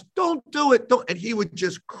 Josh, don't do it. Don't. And he would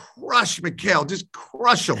just crush Mikhail, just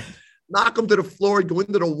crush him, knock him to the floor, go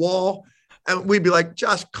into the wall. And we'd be like,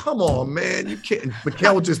 Josh, come on, man. You can't.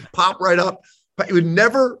 Mikhail would just pop right up. But it would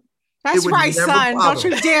never. That's right, son. Don't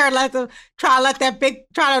you dare let them try to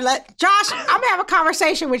let Josh. I'm gonna have a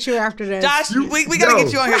conversation with you after this. Josh, we gotta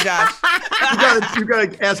get you on here, Josh. you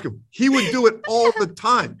gotta ask him. He would do it all the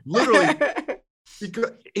time, literally,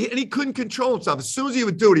 and he couldn't control himself. As soon as he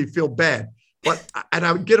would do it, he'd feel bad. And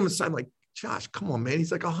I would get him aside. I'm like, Josh, come on, man.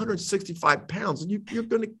 He's like 165 pounds, and you're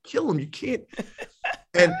gonna kill him. You can't.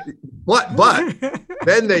 And but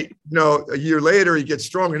then a year later he gets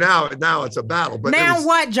stronger. Now it's a battle. But now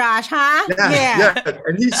what, Josh? Huh? Yeah.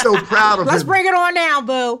 And he's so proud of. Let's bring it on now,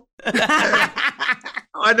 boo.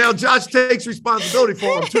 And now Josh takes responsibility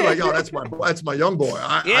for him too. Like, that's my young boy.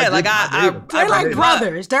 They're like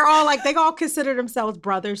brothers. They're all like they all consider themselves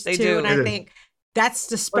brothers too. And I think that's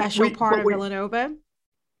the special part of Villanova.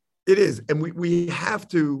 It is, and we have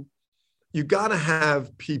to. You got to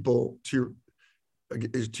have people to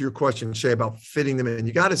your question, Shay, about fitting them in.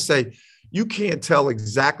 You got to say, you can't tell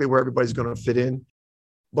exactly where everybody's going to fit in,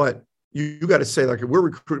 but you got to say, like, if we're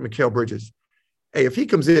recruiting Mikhail Bridges, hey, if he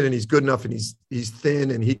comes in and he's good enough and he's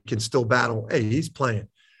thin and he can still battle, hey, he's playing.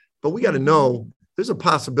 But we got to know there's a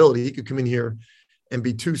possibility he could come in here and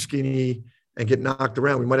be too skinny and get knocked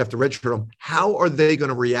around. We might have to redshirt him. How are they going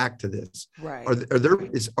to react to this? Right.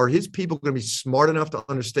 Are his people going to be smart enough to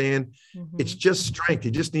understand it's just strength?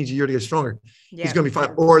 He just needs a year to get stronger. Yeah. He's going to be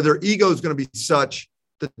fine. Or their ego is going to be such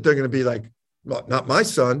that they're going to be like, well, not my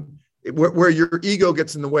son, where your ego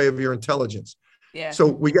gets in the way of your intelligence. Yeah. So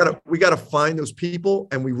we gotta find those people,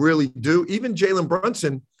 and we really do. Even Jalen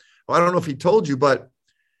Brunson, well, I don't know if he told you, but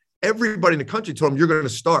everybody in the country told him you're going to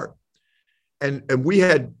start. And we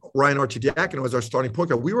had Ryan Arcidiacono as our starting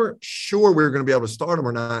point guard. We weren't sure we were going to be able to start him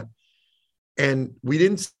or not. And we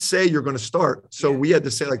didn't say you're going to start. So we had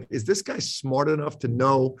to say, like, is this guy smart enough to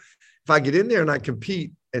know if I get in there and I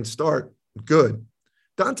compete and start, good.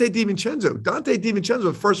 Dante DiVincenzo,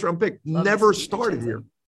 a first-round pick, never started here.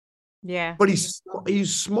 Yeah. But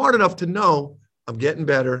he's smart enough to know I'm getting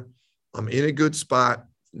better. I'm in a good spot.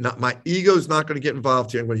 My ego's not going to get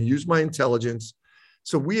involved here. I'm going to use my intelligence.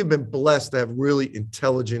 So we have been blessed to have really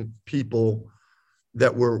intelligent people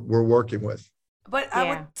that we're working with. But I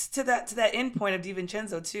would to that end point of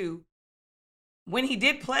DiVincenzo too. When he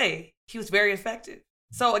did play, he was very effective.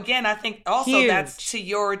 So again, I think also that's to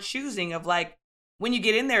your choosing of, like, when you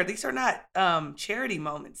get in there, these are not charity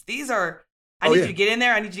moments. These are I need you to get in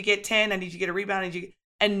there. I need you to get 10. I need you to get a rebound.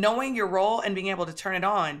 And knowing your role and being able to turn it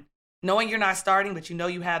on, knowing you're not starting, but you know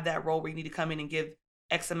you have that role where you need to come in and give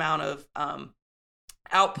X amount of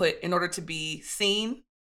output in order to be seen,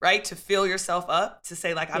 right? To fill yourself up, to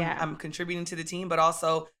say, like, I'm contributing to the team, but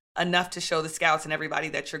also enough to show the scouts and everybody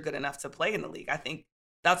that you're good enough to play in the league. I think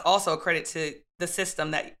that's also a credit to the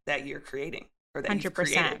system that you're creating, or that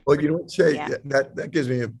 100%. Well, you know what, Shay, that gives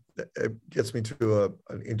me gets me to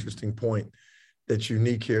an interesting point that's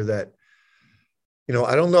unique here. That, you know,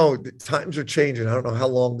 I don't know, times are changing. I don't know how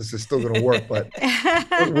long this is still going to work, but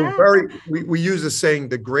we use the saying,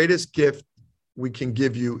 the greatest gift we can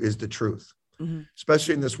give you is the truth,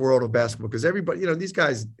 especially in this world of basketball, because everybody, you know, these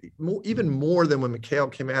guys, even more than when Mikhail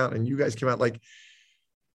came out and you guys came out, like,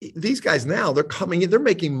 these guys now, they're coming in, they're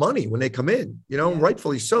making money when they come in, you know,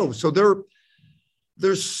 rightfully so. So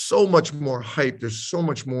there's so much more hype. There's so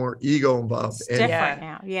much more ego involved. It's different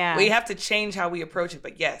now. Yeah. We have to change how we approach it,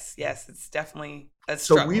 but yes, it's definitely a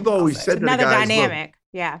struggle. So we've always said to the guys, another dynamic.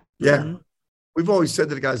 Yeah. We've always said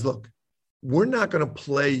to the guys, look, we're not going to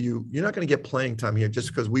play you. You're not going to get playing time here just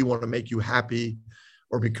because we want to make you happy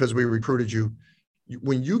or because we recruited you.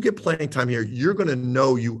 When you get playing time here, you're going to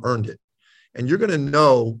know you earned it. And you're going to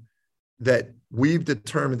know that we've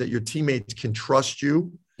determined that your teammates can trust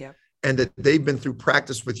you and that they've been through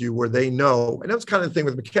practice with you where they know. And that was kind of the thing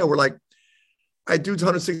with Mikhail. We're like, I dude's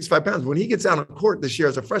 165 pounds. When he gets out on court this year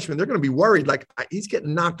as a freshman, they're going to be worried. Like, he's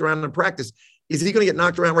getting knocked around in practice. Is he going to get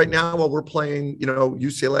knocked around right now while we're playing, you know,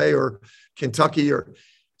 UCLA or Kentucky?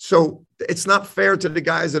 So it's not fair to the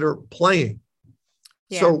guys that are playing.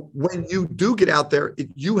 Yeah. So when you do get out there,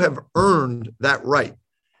 you have earned that right.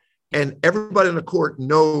 And everybody on the court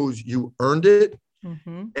knows you earned it.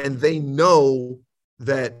 And they know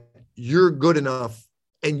that you're good enough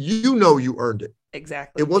and you know you earned it.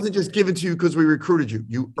 Exactly. It wasn't just given to you because we recruited you.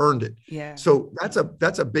 You earned it. Yeah. So that's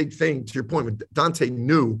a big thing, to your point. Dante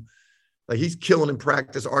knew, Like he's killing in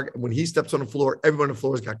practice. When he steps on the floor, everyone on the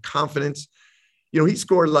floor has got confidence. You know, he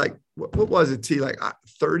scored like, what was it, T? Like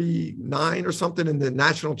 39 or something in the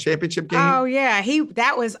national championship game. Oh yeah.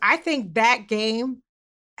 I think that game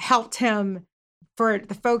helped him for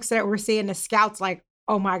the folks that were seeing the scouts like,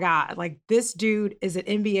 oh my God, like this dude is an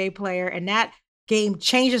NBA player and that game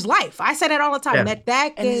changed his life. I say that all the time. Yeah.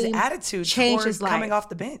 That And game his attitude changed towards his life. coming off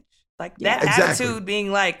the bench. Like Yeah. that Exactly. attitude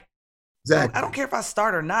being like, Exactly. I don't care if I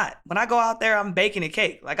start or not. When I go out there, I'm baking a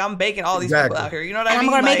cake. Like I'm baking all these Exactly. people out here. You know what And I I'm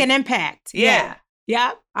mean? going to make Like, an impact. Yeah.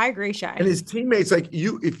 Yeah. I agree, Shai. And his teammates, like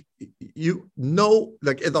if you know,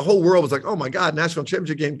 like the whole world was like, oh my God, national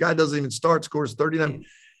championship game, guy doesn't even start, scores 39.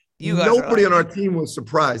 You guys are Nobody like- on our team was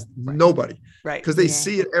surprised. Nobody. Right. Because they Yeah.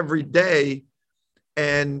 see it every day.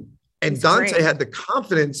 And It's Dante great. had the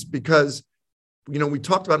confidence because, you know, we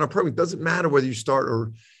talked about in our program, it doesn't matter whether you start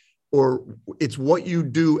or it's what you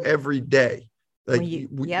do every day. Like When you-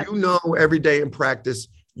 you know, every day in practice,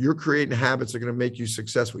 you're creating habits that are going to make you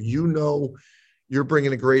successful. You know, you're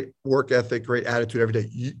bringing a great work ethic, great attitude every day.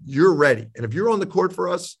 You're ready. And if you're on the court for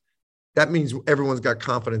us, that means everyone's got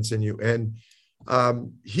confidence in you. And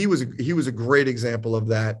he was a great example of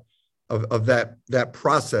that, of that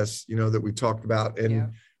process, you know, that we talked about.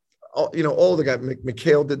 And all the guys,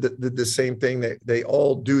 Mikhail did the same thing. They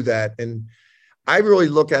all do that. And I really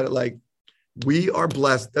look at it like we are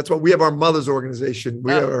blessed. That's why we have our mothers organization.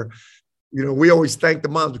 We are, you know, we always thank the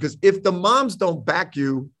moms, because if the moms don't back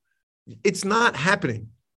you, it's not happening.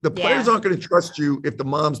 The players aren't going to trust you if the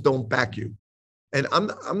moms don't back you. And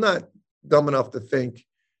I'm not dumb enough to think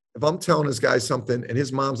if I'm telling this guy something and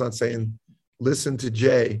his mom's not saying, listen to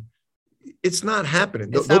Jay, it's not happening.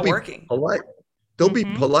 It's they'll not be working. polite. They'll be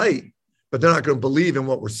polite, but they're not going to believe in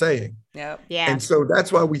what we're saying. Yep. Yeah. And so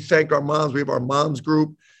that's why we thank our moms. We have our moms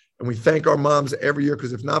group, and we thank our moms every year,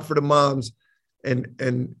 because if not for the moms, and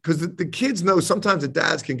because the kids know sometimes the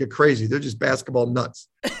dads can get crazy. They're just basketball nuts.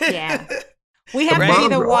 Yeah. We have The to be moms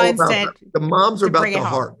the are all ones about- that the moms are to about bring it the home.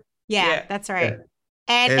 heart. Yeah. that's right.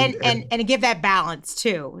 Yeah. And give that balance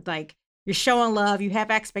too. Like you're showing love, you have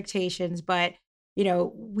expectations, but you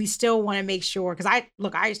know, we still want to make sure, because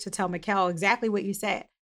I used to tell Mikhail exactly what you said.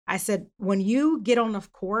 I said, when you get on the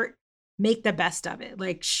court, make the best of it.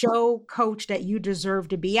 Like show coach that you deserve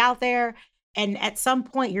to be out there. And at some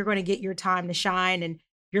point you're going to get your time to shine and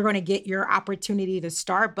you're going to get your opportunity to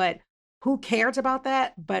start. But who cares about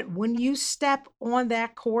that? But when you step on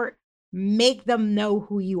that court, make them know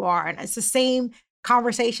who you are. And it's the same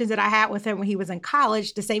conversations that I had with him when he was in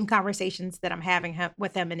college, the same conversations that I'm having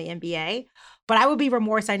with him in the NBA. But I would be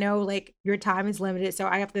remorse. I know like your time is limited. So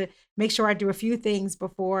I have to make sure I do a few things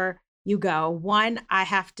before you go. One, I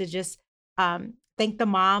have to just thank the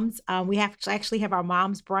moms. We actually have our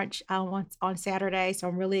moms brunch on Saturday. So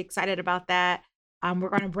I'm really excited about that. We're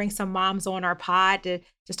going to bring some moms on our pod to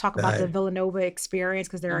just talk about the Villanova experience,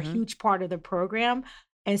 because they're a huge part of the program.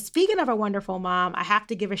 And speaking of a wonderful mom, I have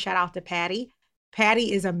to give a shout out to Patty.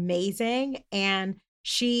 Patty is amazing, and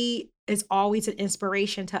she is always an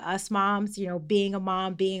inspiration to us moms. You know, being a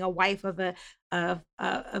mom, being a wife of a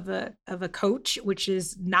coach, which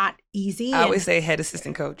is not easy. I always say head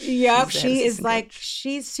assistant coach. Yep, She's the head she is assistant like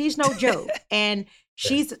coach. she's no joke, and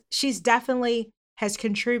she's definitely has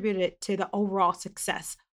contributed to the overall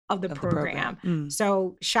success of the program.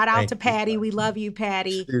 So shout out to Patty. We love you,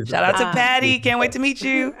 Patty. Shout out to Patty. Can't wait to meet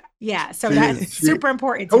you. Yeah, so that's super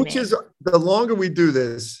important to Coaches, me. the longer we do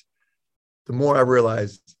this, the more I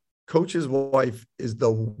realize coach's wife is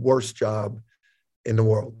the worst job in the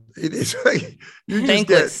world. It is like you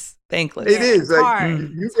just Thankless. It is like hard.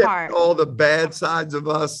 you It's get hard. all the bad sides of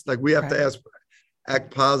us. Like we have to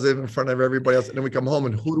act positive in front of everybody else, and then we come home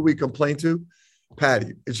and who do we complain to?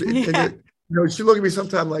 Patty. And she, and she look at me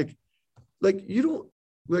sometime like you don't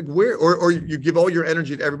like where or you give all your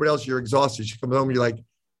energy to everybody else. You're exhausted. She comes home and you're like,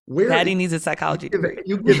 where? Patty needs a psychology degree.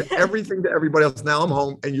 You give everything to everybody else. Now I'm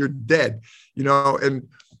home and you're dead. You know, and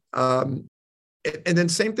then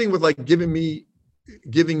same thing with like giving me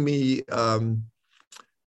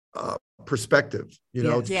perspective. You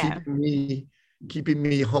know, keeping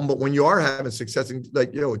me humble when you are having success, and like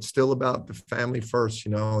it's still about the family first.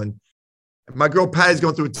 You know, and my girl Patty's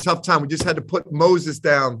going through a tough time. We just had to put Moses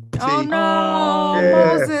down. Oh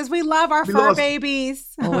no, Moses! We love our fur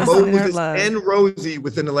babies. Moses and Rosie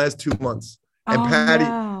within the last 2 months, and Patty.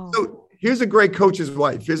 No. So here's a great coach's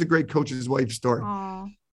wife. Here's a great coach's wife story.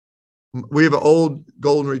 We have an old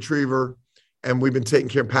golden retriever, and we've been taking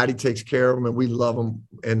care. Patty takes care of him, and we love him.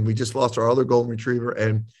 And we just lost our other golden retriever,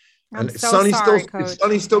 and Sonny's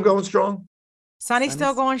still going strong. Sonny's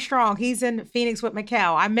still going strong. He's in Phoenix with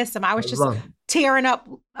Mikhail. I miss him. I was just tearing up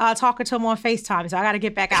talking to him on FaceTime. So I got to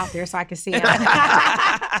get back out there so I can see him.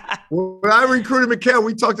 When I recruited Mikhail,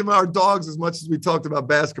 we talked about our dogs as much as we talked about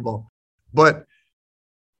basketball. But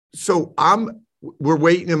so we're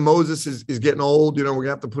waiting, and Moses is getting old. You know, we're going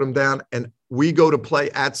to have to put him down. And we go to play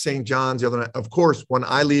at St. John's the other night. Of course, when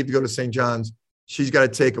I leave to go to St. John's, she's got to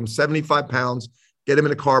take him 75 pounds, get him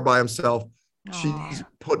in a car by himself. Aww. She's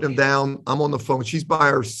putting him down. I'm on the phone. She's by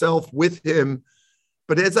herself with him.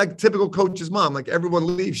 But it's like typical coach's mom. Like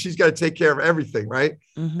everyone leaves, she's got to take care of everything, right?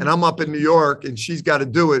 Mm-hmm. And I'm up in New York, and she's got to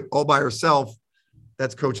do it all by herself.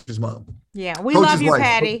 That's coach's mom. Yeah, we Coach's love you, wife.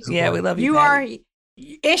 Patty. Coach's Yeah, wife. we love you. You Patty.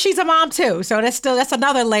 are, and she's a mom too. So that's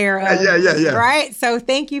another layer of Yeah. right. So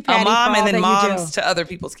thank you, Patty. A mom for all and then that you moms do. to other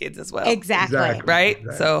people's kids as well. Exactly. Right.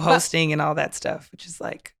 Exactly. So hosting and all that stuff, which is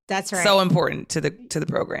like That's right. so important to the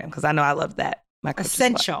program, because I know I love that. My coach as well.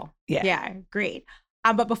 Essential. Yeah. Yeah. Great.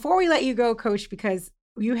 But before we let you go, Coach, because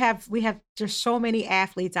we have just so many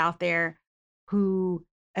athletes out there who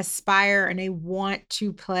aspire and they want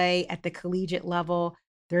to play at the collegiate level.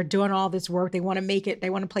 They're doing all this work. They want to make it. They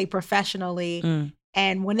want to play professionally. Mm.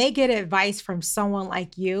 And when they get advice from someone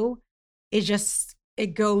like you,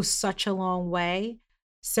 it goes such a long way.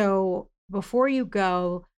 So before you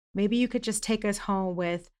go, maybe you could just take us home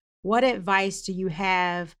with what advice do you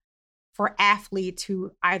have for athletes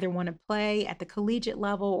who either want to play at the collegiate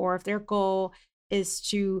level, or if their goal is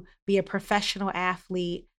to be a professional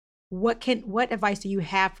athlete, what advice do you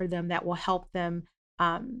have for them that will help them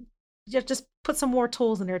just put some more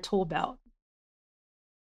tools in their tool belt?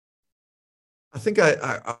 I think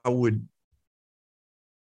I would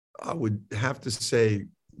have to say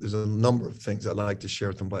there's a number of things I'd like to share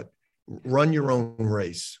with them, but run your own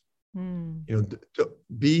race. You know,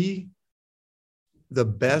 be the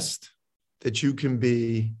best that you can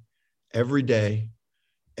be every day,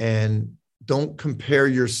 and don't compare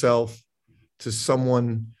yourself to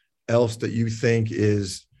someone else that you think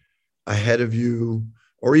is ahead of you,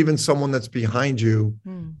 or even someone that's behind you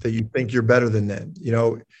that you think you're better than them. You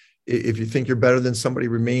know, if you think you're better than somebody,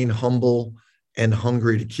 remain humble and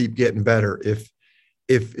hungry to keep getting better.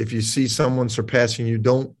 If you see someone surpassing you,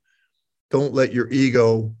 don't let your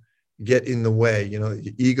ego get in the way. You know,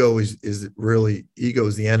 ego is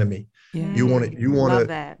the enemy. Yeah. You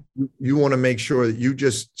want to make sure that you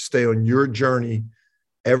just stay on your journey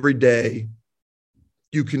every day.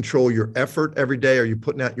 You control your effort every day. Are you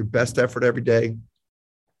putting out your best effort every day?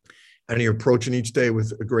 And you're approaching each day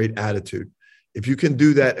with a great attitude. If you can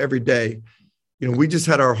do that every day, you know, we just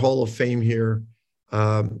had our Hall of Fame here.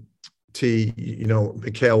 You know,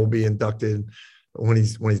 Mikhail will be inducted when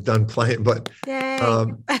he's done playing. But you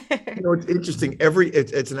know, it's interesting.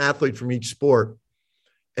 It's an athlete from each sport,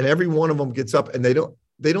 and every one of them gets up, and they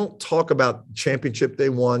don't talk about championship they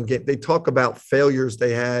won. They talk about failures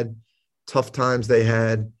they had, tough times they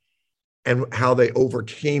had, and how they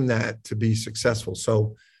overcame that to be successful.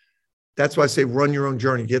 So that's why I say run your own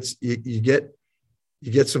journey. You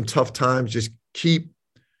get some tough times. Just keep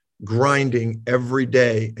grinding every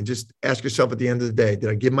day, and just ask yourself at the end of the day, did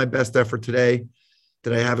I give my best effort today?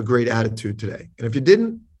 Did I have a great attitude today? And if you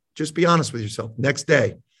didn't, just be honest with yourself. Next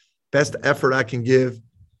day, best effort I can give,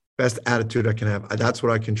 best attitude I can have. That's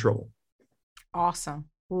what I control. Awesome.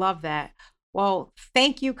 Love that. Well,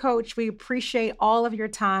 thank you, Coach. We appreciate all of your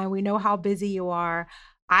time. We know how busy you are.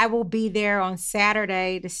 I will be there on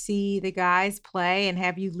Saturday to see the guys play and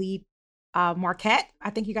have you lead Marquette. I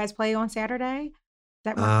think you guys play on Saturday.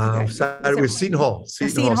 Saturday with Seton Hall.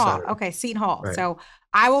 Seton Hall. Okay, Seton Hall. Right. So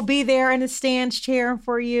I will be there in the stands cheering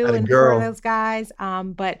for you and for those guys.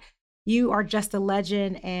 But you are just a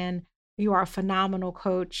legend, and you are a phenomenal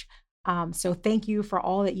coach. So thank you for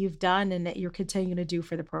all that you've done and that you're continuing to do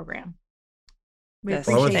for the program. We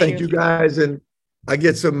appreciate I want to thank you guys, and I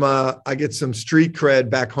get some street cred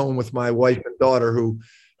back home with my wife and daughter who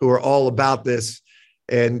are all about this,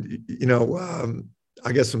 and you know.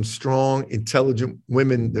 I got some strong, intelligent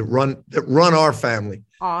women that run our family.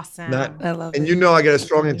 Awesome. I love it. And you know, I got a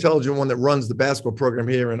strong, intelligent one that runs the basketball program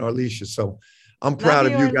here in Arlisha. So I'm proud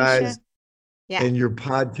of you guys and your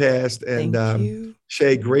podcast. And Thank you.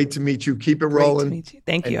 Shay, great to meet you. Keep it rolling. Great to meet you.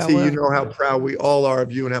 Thank you. And T, you know how proud we all are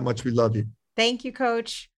of you and how much we love you. Thank you,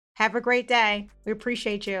 Coach. Have a great day. We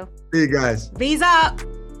appreciate you. See you guys. V's up.